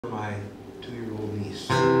my 2-year-old niece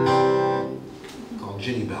called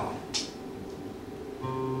Ginny Bell.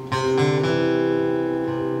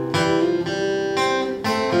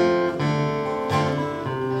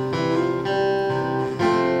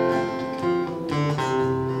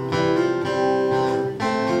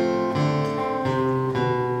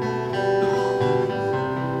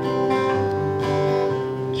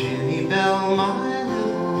 Ginny Bell, my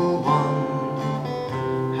little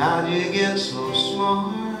one, how'd you get so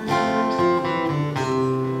smart?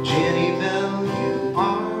 Ginny Bell, you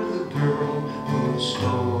are the girl who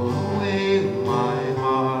stole away my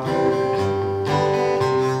heart.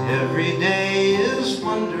 Every day is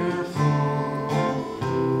wonderful,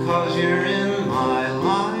 'cause you're in my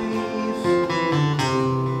life.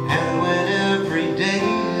 And when every day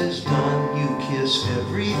is done, you kiss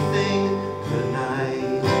everything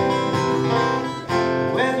goodnight.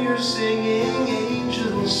 When you're singing,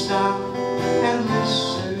 angels stop and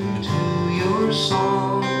listen to your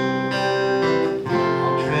song.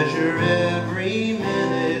 I'll treasure every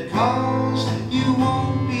minute, 'cause you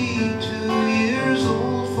won't be 2 years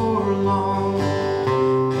old for long.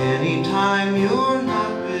 Anytime you're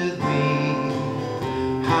not with me,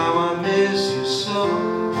 how I miss you so.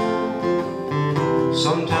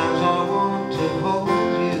 Sometimes I want to hold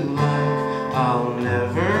you like I'll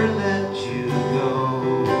never let you go.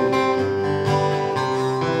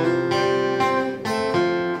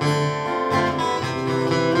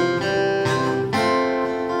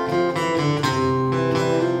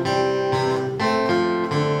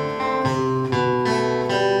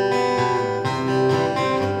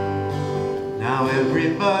 Now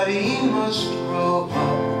everybody must